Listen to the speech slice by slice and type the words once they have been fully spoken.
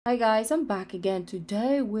Hi guys, I'm back again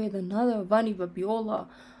today with another Vanny Vabiola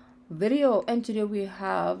video, and today we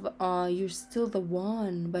have You're Still the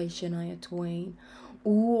One by Shania Twain.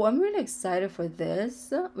 Ooh, I'm really excited for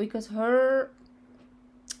this because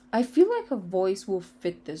I feel like her voice will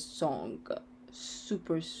fit this song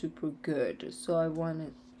super good. So I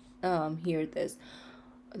want to hear this.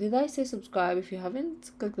 Did I say subscribe? If you haven't,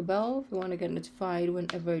 click the bell if you want to get notified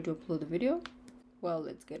whenever I do upload a video. Well,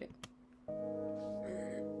 let's get it.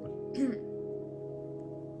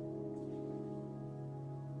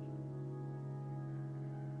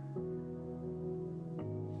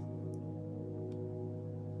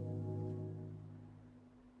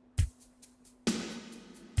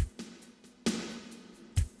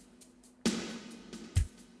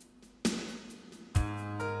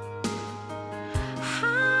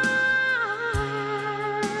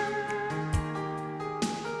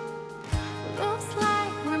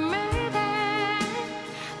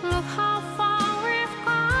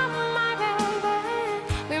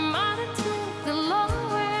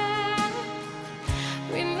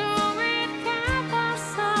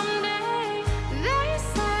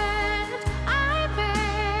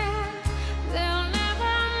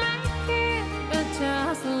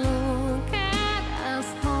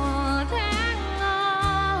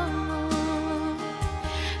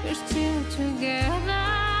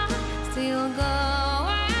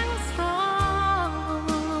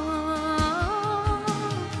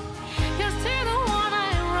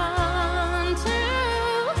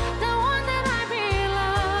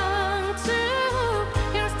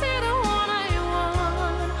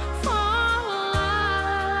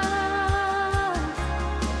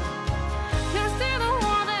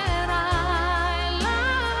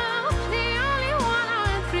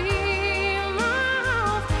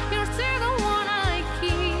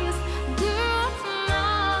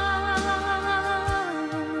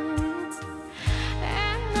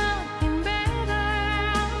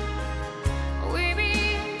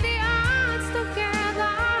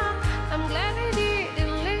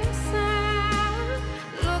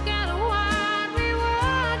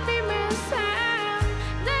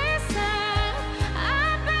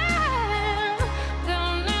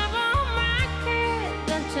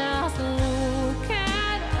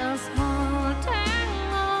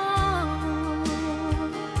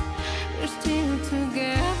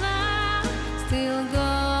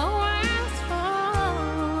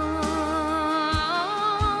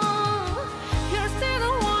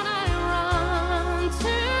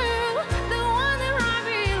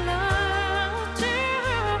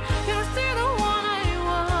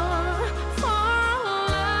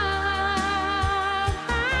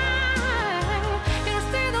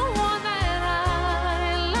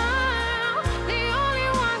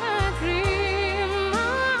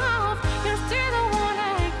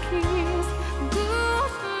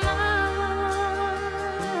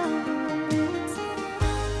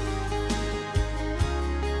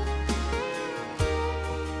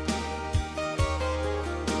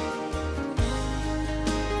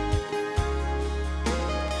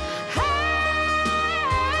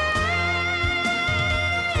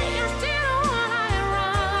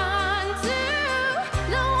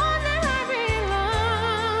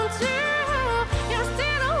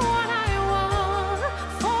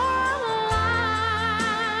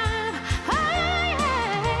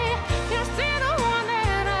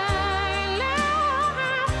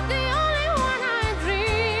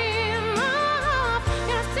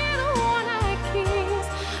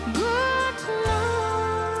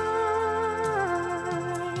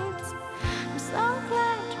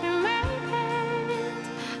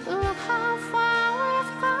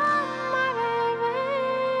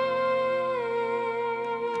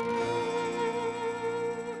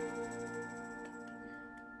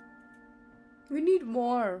 We need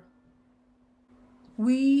more.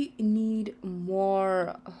 We need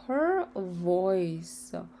more. Her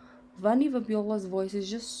voice, Vanny Vabiola's voice is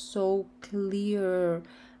just so clear.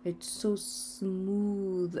 It's so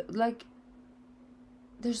smooth. Like,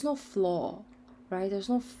 there's no flaw, right? There's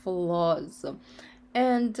no flaws.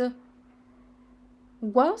 And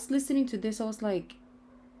whilst listening to this, I was like,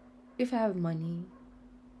 if I have money,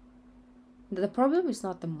 the problem is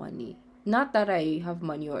not the money. Not that I have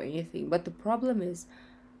money or anything, but the problem is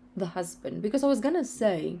the husband. Because I was gonna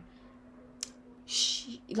say,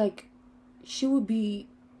 she would be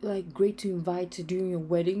like great to invite to during your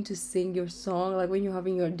wedding to sing your song, like when you're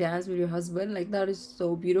having your dance with your husband. Like, that is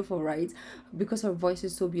so beautiful, right? Because her voice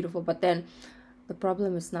is so beautiful. But then the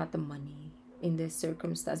problem is not the money in this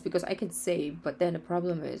circumstance, because I can save, but then the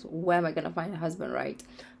problem is, where am I gonna find a husband, right?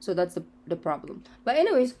 So that's the problem. But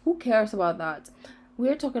anyways, who cares about that?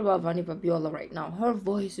 we're talking about Vanny Vabiola right now. Her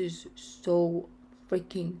voice is so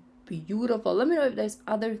freaking beautiful. Let me know if there's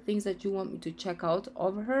other things that you want me to check out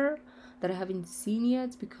of her that I haven't seen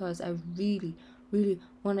yet, because I really, really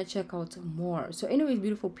want to check out more. So anyways,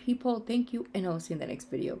 beautiful people, thank you, and I'll see you in the next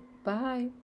video. Bye.